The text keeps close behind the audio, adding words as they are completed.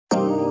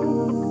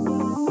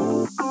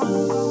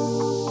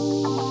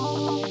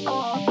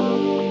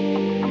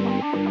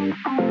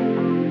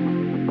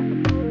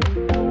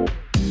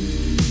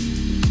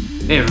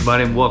Hey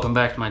everybody, and welcome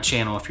back to my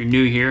channel. If you're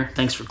new here,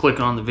 thanks for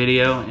clicking on the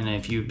video, and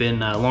if you've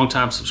been a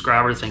long-time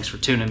subscriber, thanks for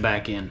tuning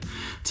back in.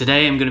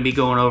 Today I'm going to be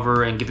going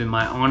over and giving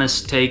my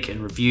honest take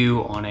and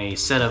review on a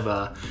set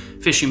of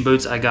fishing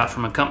boots I got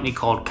from a company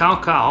called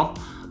Kalkal.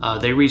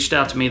 They reached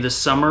out to me this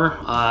summer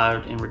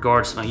in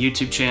regards to my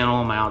YouTube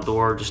channel, my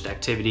outdoor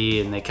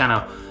activity, and they kind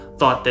of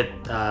thought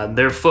that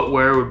their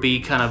footwear would be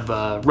kind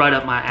of right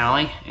up my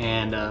alley,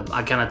 and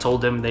I kind of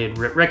told them they had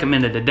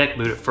recommended a deck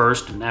boot at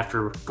first, and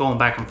after going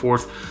back and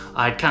forth,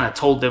 I kind of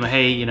told them,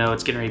 hey, you know,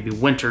 it's getting ready to be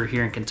winter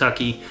here in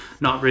Kentucky,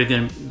 not really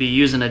going to be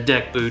using a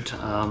deck boot,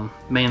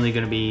 mainly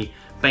going to be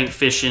bank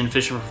fishing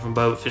from a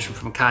boat, fishing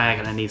from a kayak,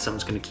 and I need something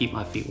that's going to keep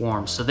my feet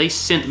warm. So they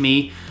sent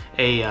me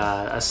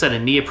a set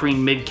of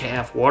neoprene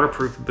mid-calf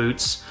waterproof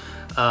boots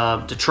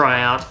to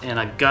try out, and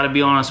I gotta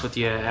be honest with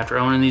you, after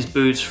owning these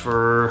boots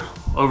for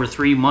over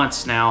 3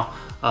 months now,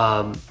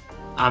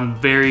 I'm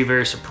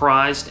very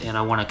surprised, and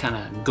I want to kind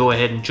of go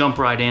ahead and jump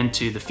right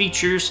into the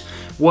features,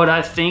 what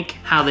I think,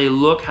 how they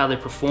look, how they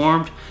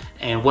performed,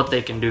 and what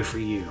they can do for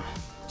you.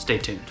 Stay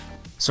tuned.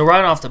 So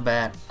right off the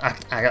bat,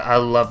 I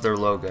love their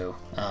logo.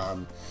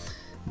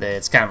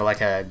 It's kind of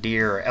like a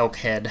deer or elk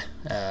head,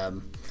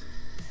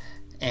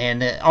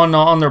 and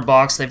on their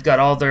box they've got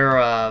all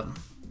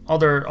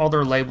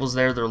their labels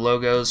there, their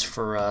logos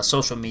for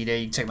social media.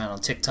 You can check them out on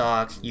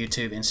TikTok,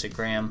 YouTube,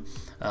 Instagram.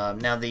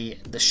 Now the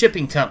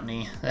shipping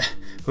company,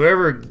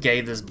 whoever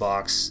gave this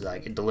box,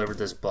 delivered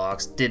this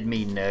box, did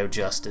me no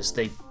justice.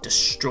 They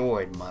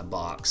destroyed my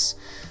box,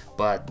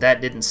 but that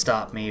didn't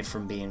stop me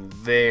from being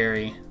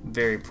very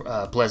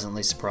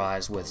pleasantly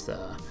surprised with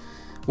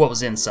what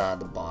was inside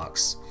the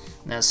box.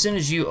 Now, as soon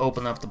as you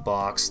open up the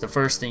box, the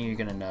first thing you're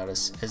going to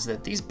notice is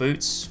that these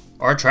boots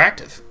are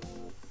attractive.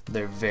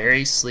 They're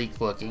very sleek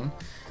looking.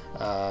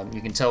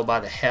 You can tell by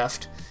the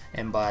heft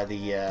and by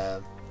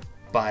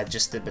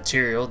just the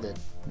material that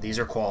these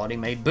are quality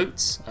made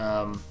boots.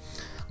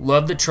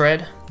 Love the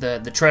tread.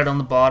 The tread on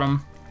the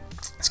bottom,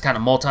 it's kind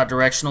of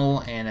multi-directional,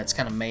 and it's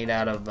kind of made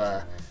out of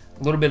a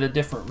little bit of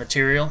different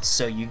material,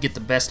 so you get the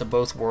best of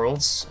both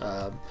worlds.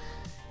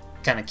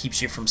 Kind of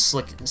keeps you from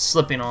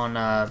slipping on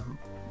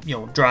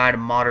dry to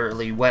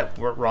moderately wet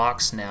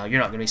rocks. Now, you're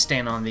not going to be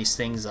standing on these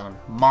things on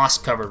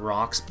moss-covered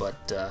rocks,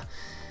 but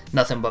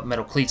nothing but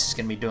metal cleats is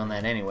going to be doing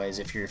that anyways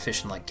if you're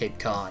fishing like Cape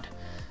Cod.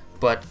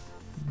 But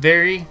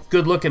very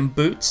good-looking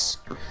boots.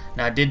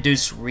 Now, I did do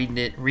some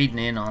reading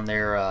in on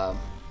their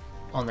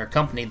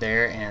company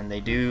there, and they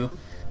do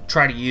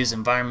try to use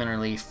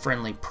environmentally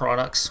friendly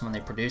products when they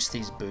produce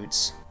these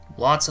boots.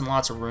 Lots and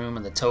lots of room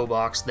in the toe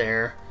box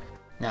there.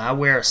 Now, I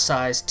wear a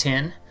size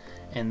 10,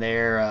 and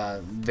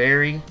they're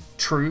very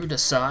true to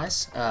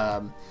size.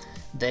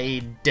 They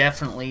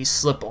definitely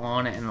slip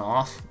on and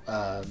off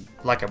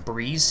like a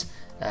breeze,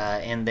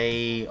 and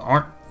they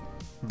aren't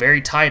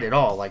very tight at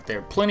all. Like,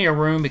 there's plenty of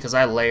room because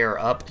I layer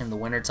up in the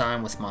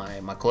wintertime with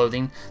my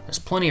clothing. There's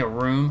plenty of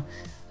room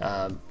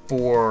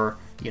for,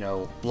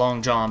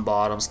 long john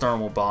bottoms,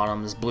 thermal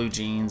bottoms, blue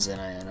jeans, and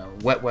a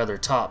wet weather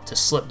top to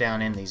slip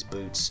down in these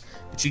boots.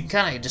 But you can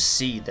kind of just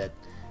see that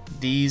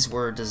these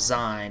were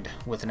designed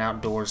with an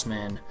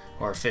outdoorsman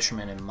or a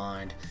fisherman in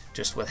mind,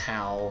 just with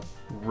how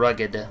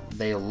rugged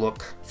they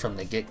look from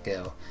the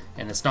get-go.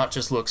 And it's not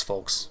just looks,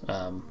 folks.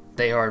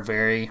 They are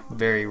very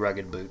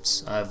rugged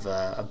boots.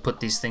 I've put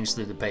these things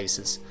through the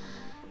paces.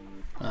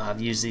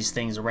 I've used these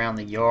things around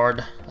the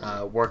yard,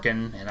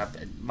 working,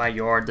 and my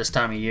yard this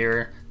time of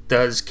year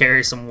does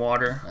carry some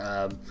water.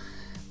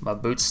 My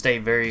boots stay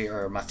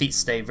my feet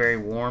stay very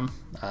warm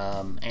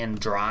and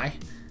dry.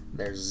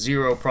 There's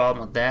zero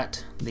problem with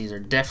that. These are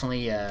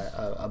definitely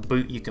a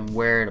boot you can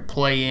wear to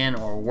play in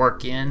or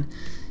work in.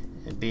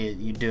 Be it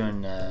you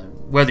doing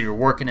whether you're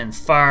working in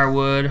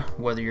firewood,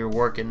 whether you're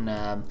working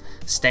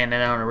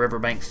standing out on a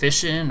riverbank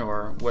fishing,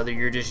 or whether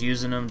you're just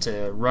using them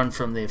to run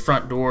from the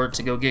front door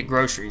to go get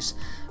groceries.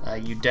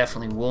 You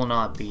definitely will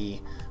not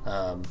be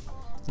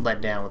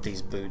let down with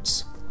these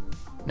boots.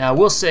 Now, I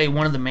will say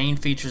one of the main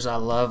features I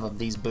love of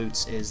these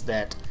boots is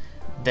that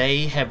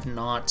they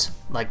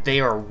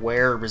are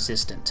wear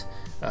resistant.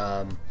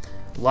 A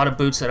lot of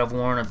boots that I've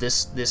worn of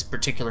this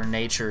particular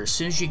nature, as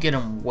soon as you get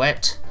them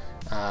wet,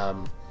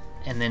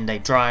 and then they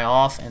dry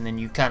off, and then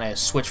you kind of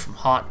switch from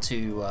hot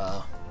to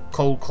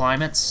cold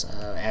climates,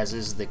 as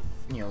is the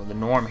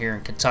norm here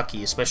in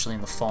Kentucky, especially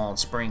in the fall and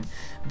spring,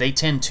 they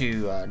tend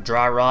to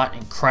dry rot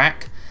and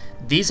crack.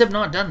 These have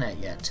not done that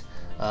yet.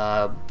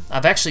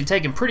 I've actually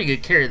taken pretty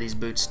good care of these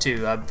boots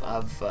too.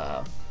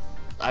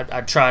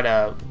 I try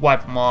to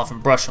wipe them off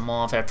and brush them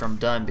off after I'm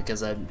done,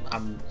 because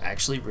I'm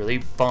actually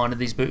really fond of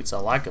these boots. I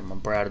like them. I'm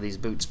proud of these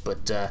boots,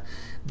 but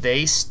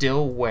they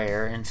still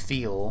wear and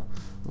feel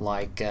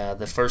like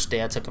the first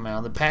day I took them out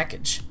of the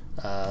package.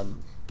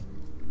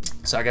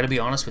 So I got to be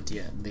honest with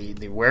you,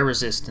 the wear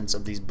resistance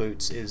of these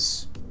boots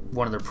is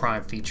one of their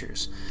prime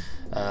features,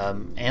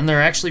 and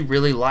they're actually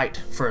really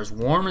light for as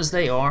warm as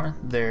they are.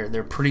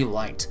 They're pretty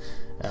light.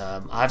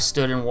 I've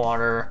stood in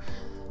water.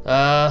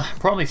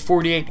 Probably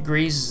 48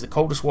 degrees is the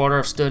coldest water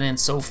I've stood in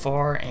so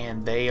far,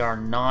 and they are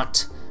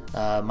not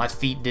My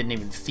feet didn't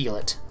even feel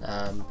it.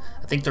 I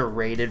think they're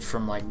rated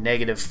from like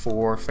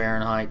 -4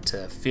 Fahrenheit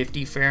to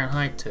 50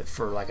 Fahrenheit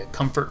for like a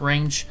comfort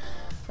range,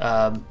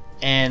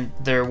 and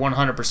they're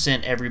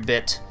 100% every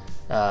bit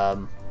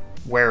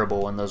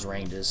wearable in those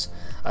ranges.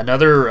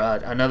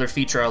 Another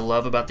feature I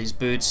love about these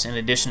boots, in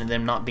addition to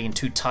them not being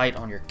too tight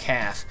on your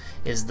calf,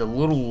 is the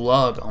little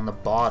lug on the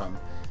bottom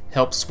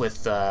helps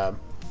with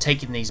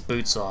taking these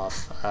boots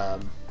off.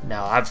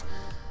 Now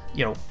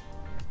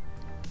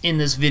in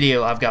this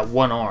video I've got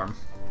one arm,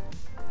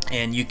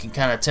 and you can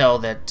kind of tell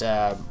that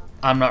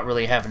I'm not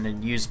really having to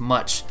use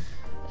much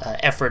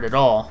effort at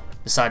all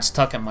besides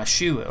tucking my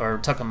shoe or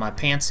tucking my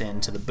pants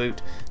into the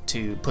boot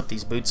to put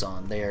these boots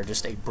on. They are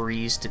just a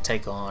breeze to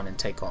take on and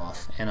take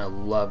off, and I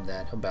love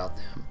that about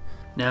them.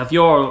 Now, if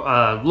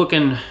you're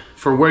looking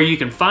for where you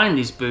can find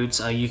these boots,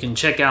 you can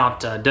check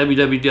out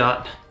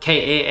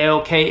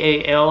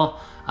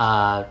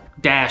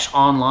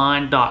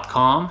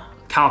www.kalkal-online.com,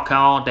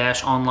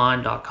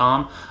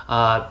 kalkal-online.com,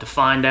 to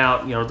find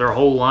out their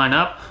whole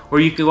lineup, or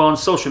you can go on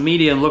social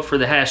media and look for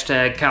the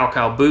hashtag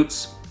Kalkal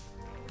Boots.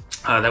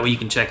 That way you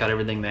can check out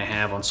everything they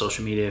have on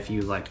social media if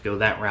you like to go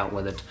that route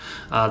with it.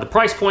 The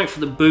price point for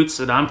the boots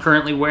that I'm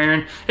currently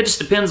wearing, it just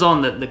depends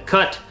on the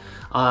cut,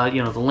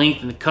 the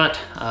length and the cut,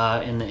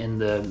 and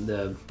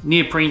the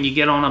neoprene you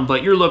get on them,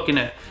 but you're looking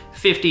at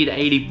 50 to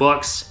 80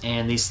 bucks,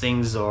 and these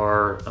things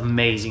are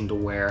amazing to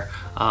wear.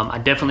 I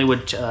definitely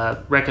would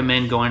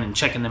recommend going and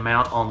checking them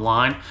out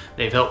online.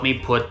 They've helped me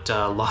put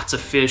lots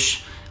of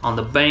fish on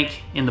the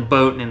bank, in the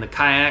boat, and in the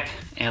kayak,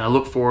 and I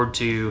look forward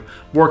to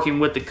working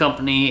with the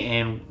company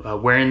and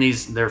wearing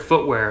their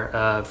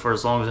footwear for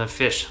as long as I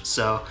fish.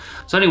 So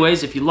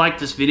anyways, if you like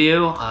this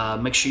video,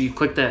 make sure you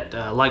click that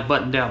like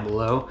button down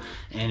below,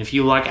 and if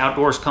you like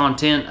outdoors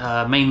content,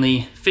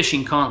 mainly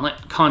fishing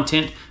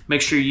content,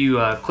 make sure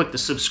you click the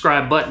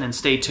subscribe button and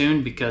stay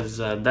tuned, because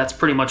that's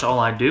pretty much all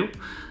I do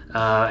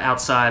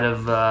outside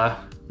of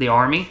the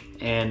Army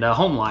and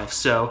home life.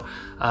 So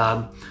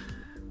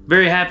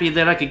very happy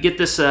that I could get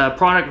this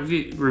product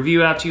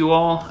review out to you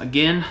all.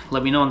 Again,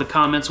 let me know in the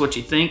comments what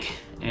you think,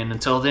 and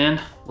until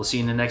then, we'll see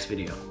you in the next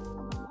video.